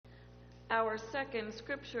Our second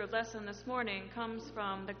scripture lesson this morning comes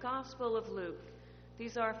from the Gospel of Luke.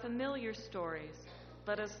 These are familiar stories.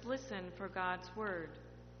 Let us listen for God's word.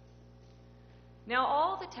 Now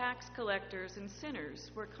all the tax collectors and sinners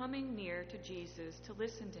were coming near to Jesus to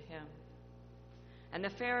listen to him. And the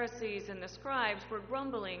Pharisees and the scribes were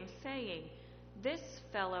grumbling, saying, "This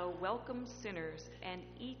fellow welcomes sinners and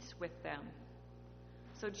eats with them."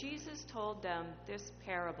 So Jesus told them this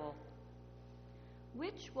parable.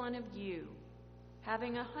 Which one of you,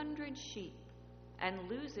 having 100 sheep and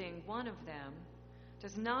losing one of them,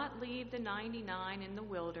 does not leave the 99 in the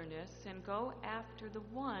wilderness and go after the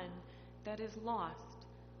one that is lost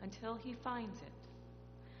until he finds it?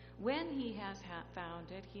 When he has found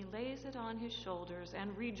it, he lays it on his shoulders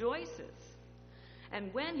and rejoices.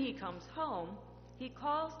 And when he comes home, he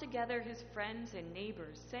calls together his friends and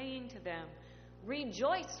neighbors, saying to them,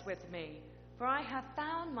 "Rejoice with me, for I have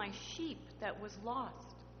found my sheep that was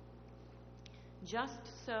lost." Just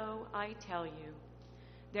so, I tell you,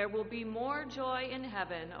 there will be more joy in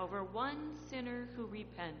heaven over one sinner who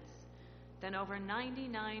repents than over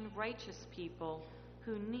 99 righteous people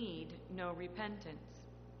who need no repentance.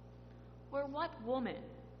 Or what woman,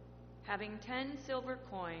 having 10 silver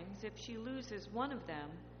coins, if she loses one of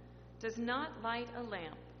them, does not light a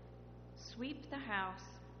lamp, sweep the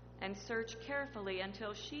house, and search carefully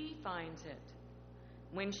until she finds it?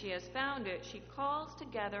 When she has found it, she calls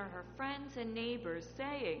together her friends and neighbors,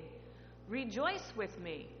 saying, "Rejoice with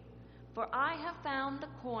me, for I have found the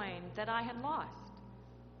coin that I had lost."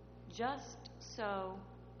 Just so,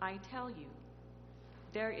 I tell you,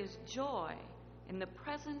 there is joy in the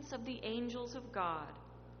presence of the angels of God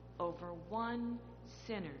over one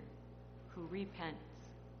sinner who repents.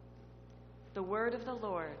 The word of the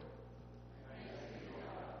Lord.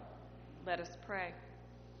 Let us pray.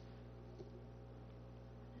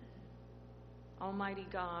 Almighty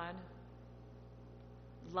God,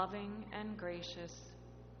 loving and gracious,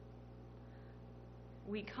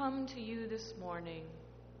 we come to you this morning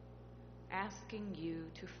asking you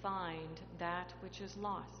to find that which is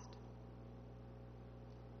lost.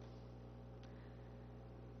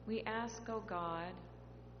 We ask, O God,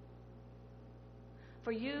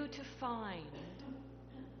 for you to find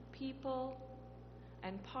people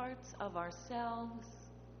and parts of ourselves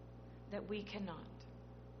that we cannot.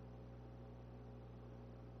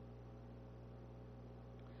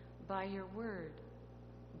 By your word,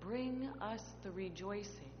 bring us the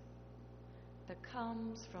rejoicing that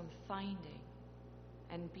comes from finding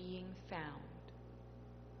and being found.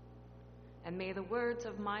 And may the words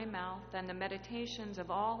of my mouth and the meditations of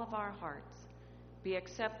all of our hearts be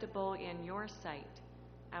acceptable in your sight,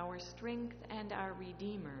 our strength and our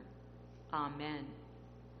Redeemer. Amen.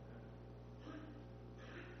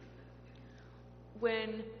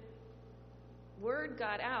 When word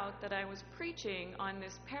got out that I was preaching on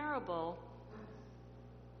this parable,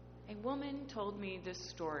 a woman told me this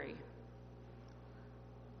story.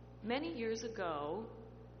 Many years ago,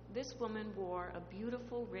 this woman wore a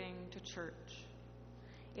beautiful ring to church.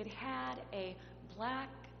 It had a black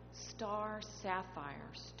star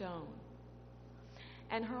sapphire stone.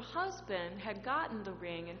 And her husband had gotten the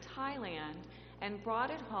ring in Thailand and brought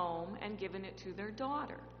it home and given it to their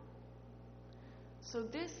daughter. So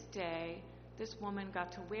this day, this woman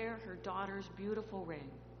got to wear her daughter's beautiful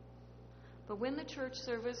ring. But when the church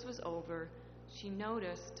service was over, she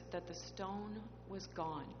noticed that the stone was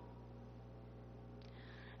gone.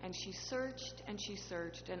 And she searched,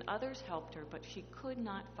 and others helped her, but she could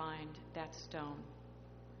not find that stone.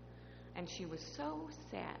 And she was so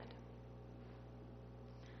sad.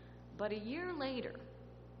 But a year later,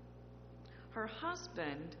 her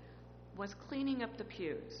husband was cleaning up the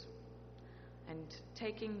pews and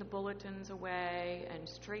taking the bulletins away and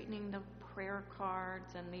straightening the prayer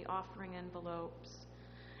cards and the offering envelopes.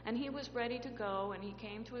 And he was ready to go, and he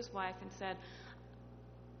came to his wife and said,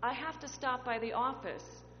 "I have to stop by the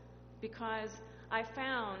office because I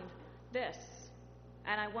found this,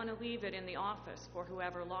 and I want to leave it in the office for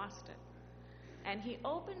whoever lost it." And he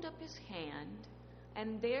opened up his hand,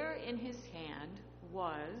 and there in his hand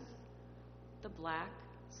was the black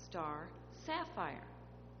star sapphire.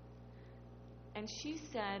 And she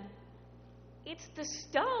said, "It's the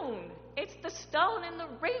stone. It's the stone in the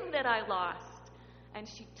ring that I lost." And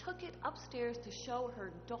she took it upstairs to show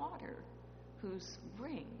her daughter whose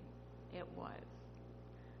ring it was.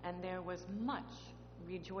 And there was much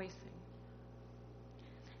rejoicing.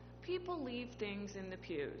 People leave things in the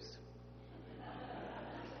pews.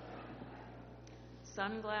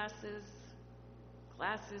 Sunglasses,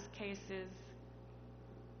 glasses cases,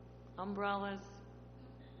 umbrellas,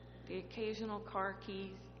 the occasional car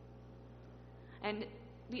keys. And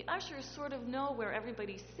the ushers sort of know where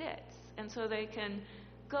everybody sits, and so they can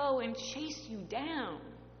go and chase you down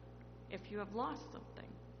if you have lost something.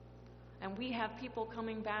 And we have people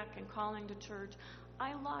coming back and calling to church,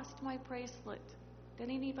 I lost my bracelet. Did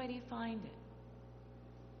anybody find it?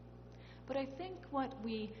 But I think what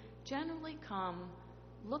we generally come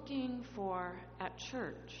looking for at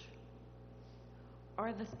church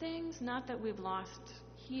are the things not that we've lost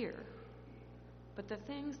here, but the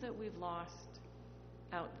things that we've lost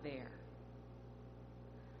out there.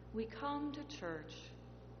 We come to church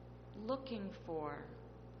looking for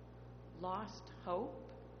lost hope,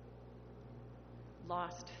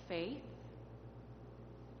 lost faith,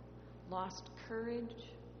 lost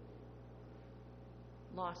courage,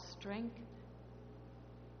 lost strength,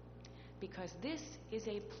 because this is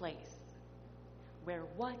a place where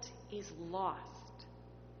what is lost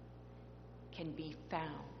can be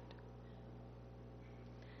found.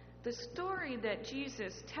 The story that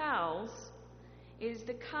Jesus tells is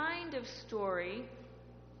the kind of story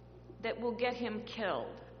that will get him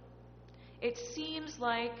killed. It seems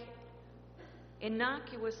like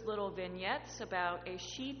innocuous little vignettes about a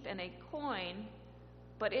sheep and a coin,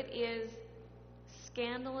 but it is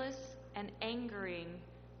scandalous and angering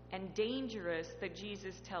and dangerous that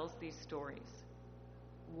Jesus tells these stories.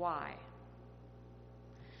 Why?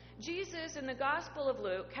 Jesus in the Gospel of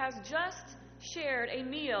Luke has just shared a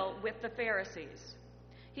meal with the Pharisees.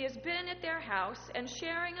 He has been at their house, and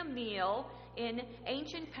sharing a meal in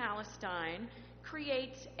ancient Palestine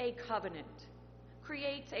creates a covenant,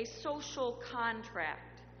 creates a social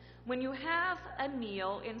contract. When you have a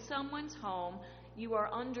meal in someone's home, you are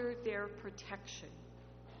under their protection.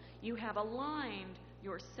 You have aligned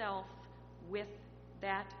yourself with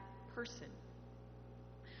that person.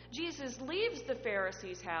 Jesus leaves the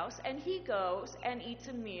Pharisees' house, and he goes and eats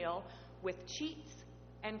a meal with cheats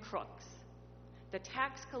and crooks, the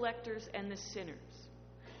tax collectors and the sinners.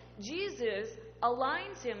 Jesus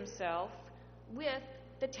aligns himself with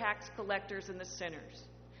the tax collectors and the sinners.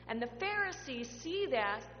 And the Pharisees see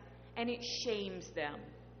that, and it shames them.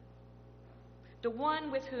 The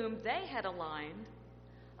one with whom they had aligned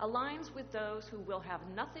aligns with those who will have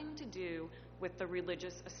nothing to do with the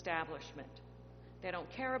religious establishment. They don't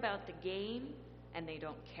care about the game, and they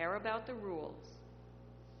don't care about the rules.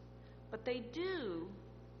 But they do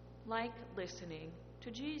like listening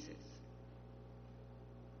to Jesus.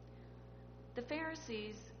 The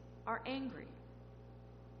Pharisees are angry,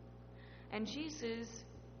 and Jesus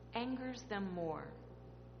angers them more.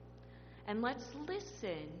 And let's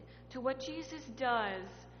listen to what Jesus does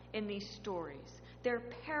in these stories. They're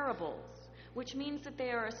parables, which means that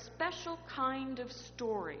they are a special kind of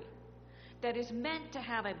story that is meant to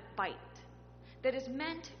have a bite, that is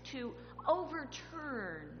meant to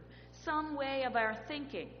overturn some way of our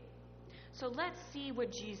thinking. So let's see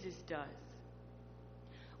what Jesus does.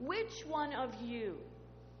 Which one of you,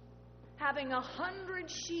 having 100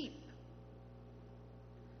 sheep,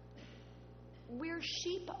 we're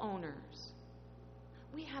sheep owners,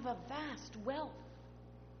 we have a vast wealth.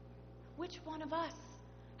 Which one of us,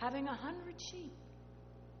 having 100 sheep,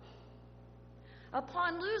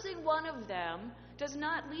 upon losing one of them, does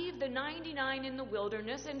not leave the 99 in the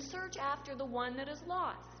wilderness and search after the one that is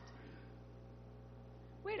lost?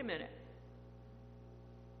 Wait a minute.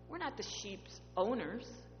 We're not the sheep's owners.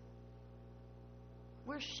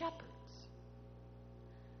 We're shepherds.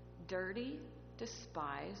 Dirty,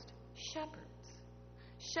 despised shepherds.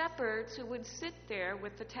 Shepherds who would sit there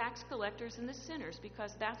with the tax collectors and the sinners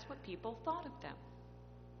because that's what people thought of them.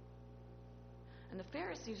 And the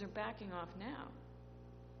Pharisees are backing off now.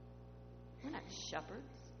 We're not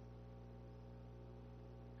shepherds.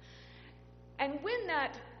 And when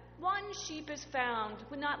that one sheep is found,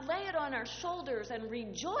 we not lay it on our shoulders and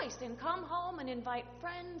rejoice and come home and invite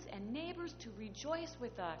friends and neighbors to rejoice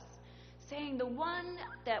with us, saying the one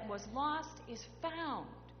that was lost is found.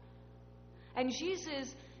 And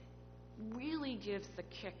Jesus really gives the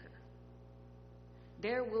kicker.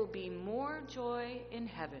 There will be more joy in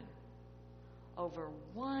heaven over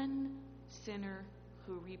one sinner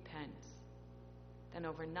who repents than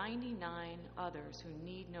over 99 others who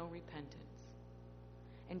need no repentance.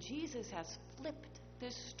 And Jesus has flipped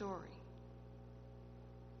this story.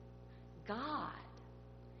 God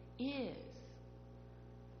is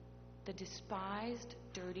the despised,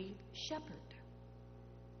 dirty shepherd.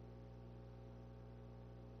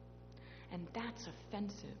 And that's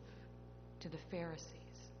offensive to the Pharisees,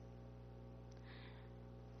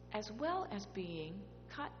 as well as being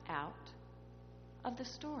cut out of the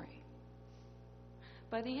story.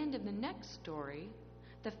 By the end of the next story,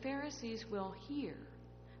 the Pharisees will hear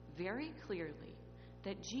very clearly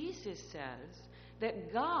that Jesus says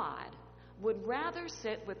that God would rather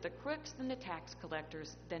sit with the crooks and the tax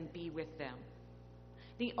collectors than be with them.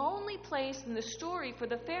 The only place in the story for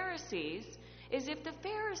the Pharisees is if the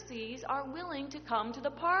Pharisees are willing to come to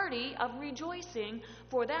the party of rejoicing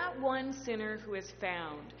for that one sinner who is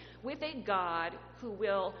found, with a God who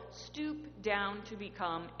will stoop down to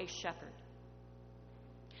become a shepherd.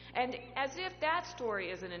 And as if that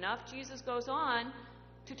story isn't enough, Jesus goes on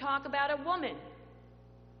to talk about a woman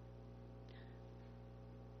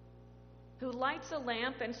who lights a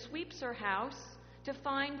lamp and sweeps her house to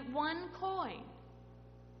find one coin.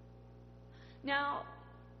 Now,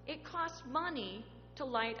 it costs money to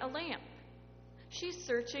light a lamp. She's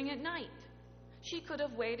searching at night. She could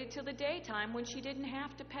have waited till the daytime when she didn't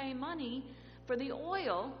have to pay money for the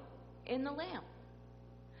oil in the lamp.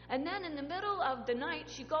 And then in the middle of the night,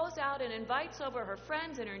 she goes out and invites over her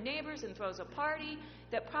friends and her neighbors and throws a party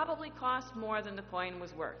that probably cost more than the coin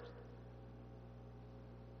was worth.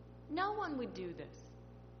 No one would do this.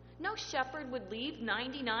 No shepherd would leave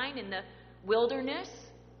 99 in the wilderness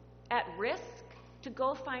at risk to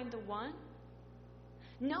go find the one.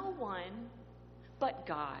 No one but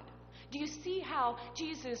God. Do you see how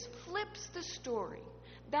Jesus flips the story?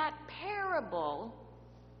 That parable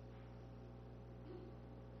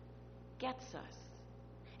gets us.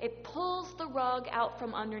 It pulls the rug out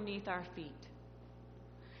from underneath our feet.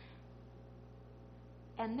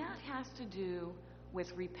 And that has to do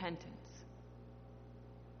with repentance.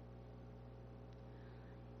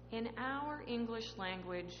 In our English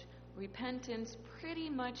language, repentance pretty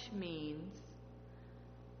much means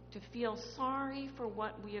to feel sorry for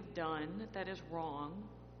what we have done that is wrong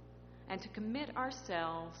and to commit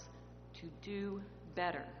ourselves to do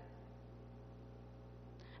better.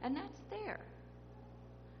 And that's there.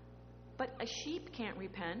 But a sheep can't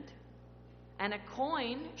repent, and a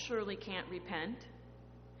coin surely can't repent.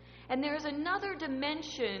 And there's another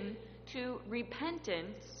dimension to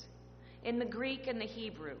repentance in the Greek and the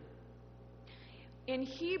Hebrew. In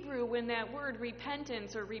Hebrew, when that word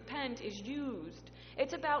repentance or repent is used,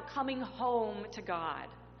 it's about coming home to God.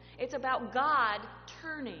 It's about God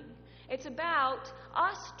turning. It's about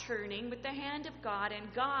us turning with the hand of God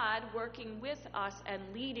and God working with us and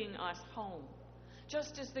leading us home.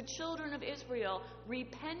 Just as the children of Israel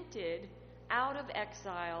repented out of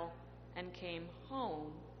exile and came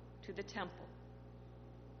home to the temple.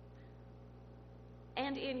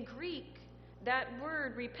 And in Greek, that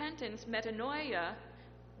word repentance, metanoia,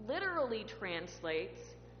 literally translates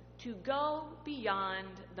to go beyond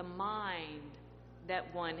the mind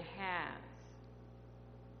that one has.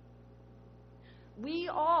 We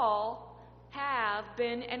all have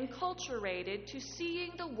been enculturated to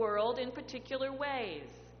seeing the world in particular ways.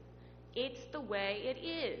 It's the way it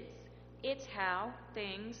is. It's how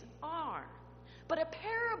things are. But a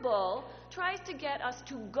parable tries to get us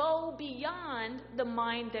to go beyond the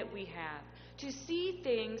mind that we have, to see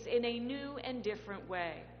things in a new and different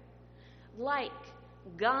way. Like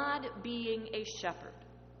God being a shepherd.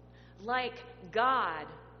 Like God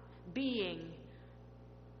being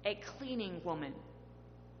a cleaning woman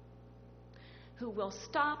who will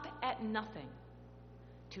stop at nothing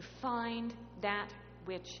to find that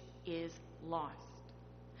which is lost.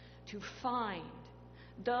 To find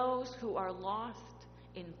those who are lost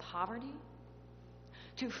in poverty,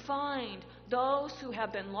 to find those who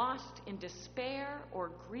have been lost in despair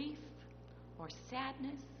or grief or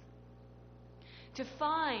sadness, to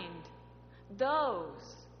find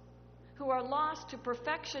those who are lost to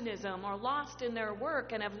perfectionism or lost in their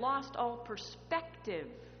work and have lost all perspective,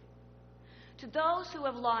 to those who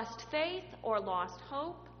have lost faith or lost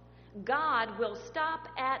hope. God will stop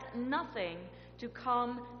at nothing to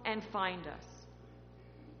come and find us.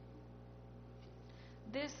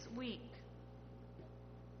 This week,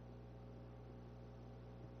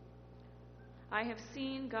 I have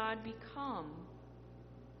seen God become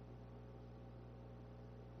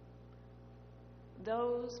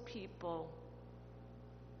those people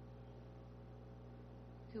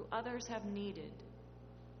who others have needed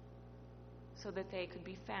so that they could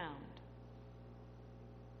be found.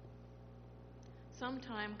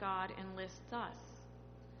 Sometime God enlists us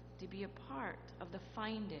to be a part of the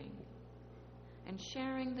finding and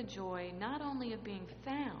sharing the joy not only of being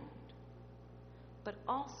found, but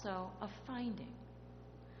also of finding.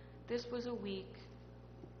 This was a week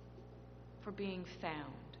for being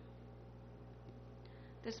found.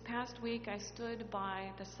 This past week, I stood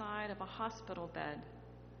by the side of a hospital bed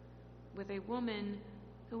with a woman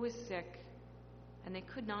who was sick, and they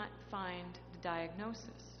could not find the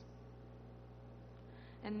diagnosis.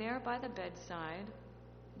 And there by the bedside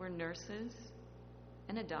were nurses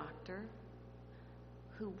and a doctor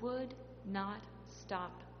who would not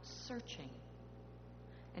stop searching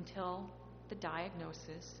until the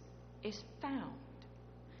diagnosis is found.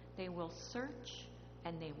 They will search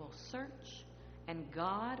and they will search, and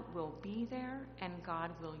God will be there and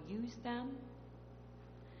God will use them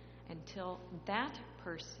until that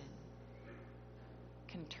person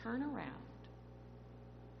can turn around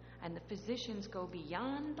and the physicians go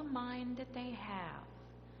beyond the mind that they have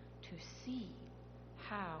to see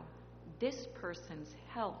how this person's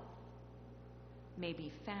health may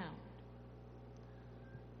be found.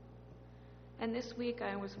 And this week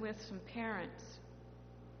I was with some parents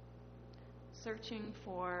searching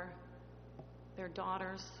for their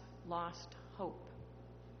daughter's lost hope.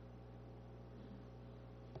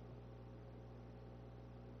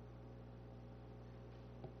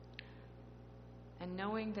 And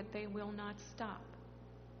knowing that they will not stop,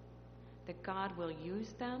 that God will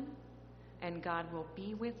use them and God will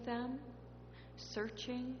be with them,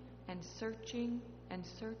 searching and searching and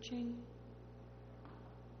searching.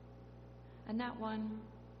 And that one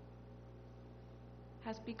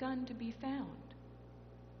has begun to be found.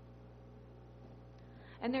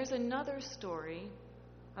 And there's another story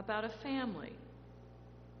about a family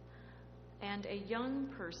and a young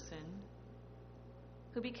person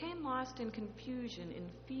who became lost in confusion and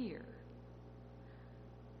fear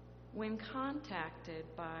when contacted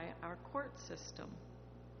by our court system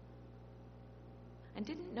and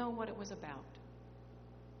didn't know what it was about.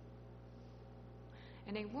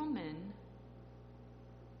 And a woman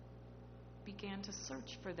began to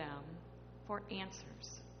search for them for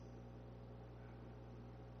answers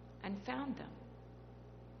and found them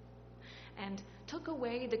and took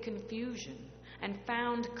away the confusion and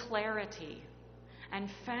found clarity and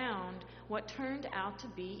found what turned out to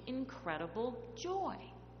be incredible joy.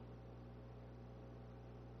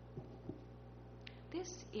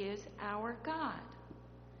 This is our God,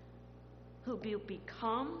 who will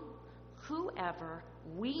become whoever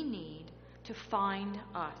we need to find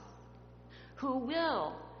us, who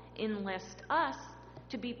will enlist us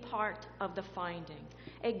to be part of the finding.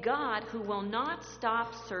 A God who will not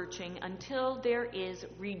stop searching until there is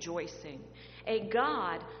rejoicing. A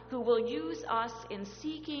God who will use us in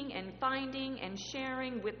seeking and finding and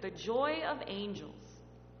sharing with the joy of angels.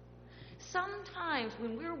 Sometimes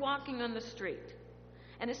when we're walking on the street,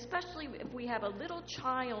 and especially if we have a little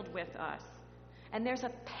child with us, and there's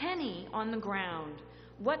a penny on the ground,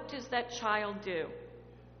 what does that child do?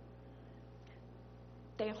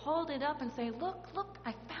 They hold it up and say, "Look, look,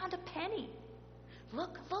 I found a penny.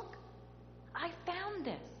 Look, look, I found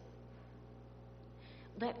this."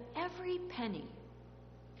 Let every penny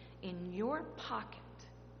in your pocket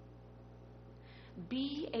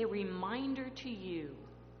be a reminder to you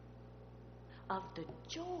of the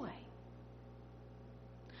joy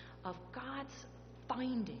of God's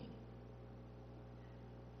finding.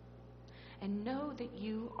 And know that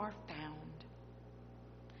you are found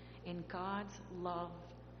in God's love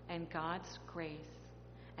and God's grace,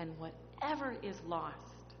 and whatever is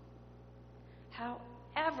lost,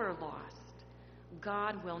 however lost,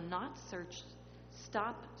 God will not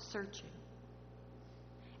stop searching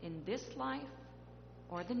in this life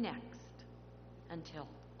or the next until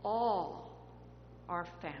all are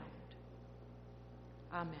found.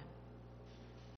 Amen.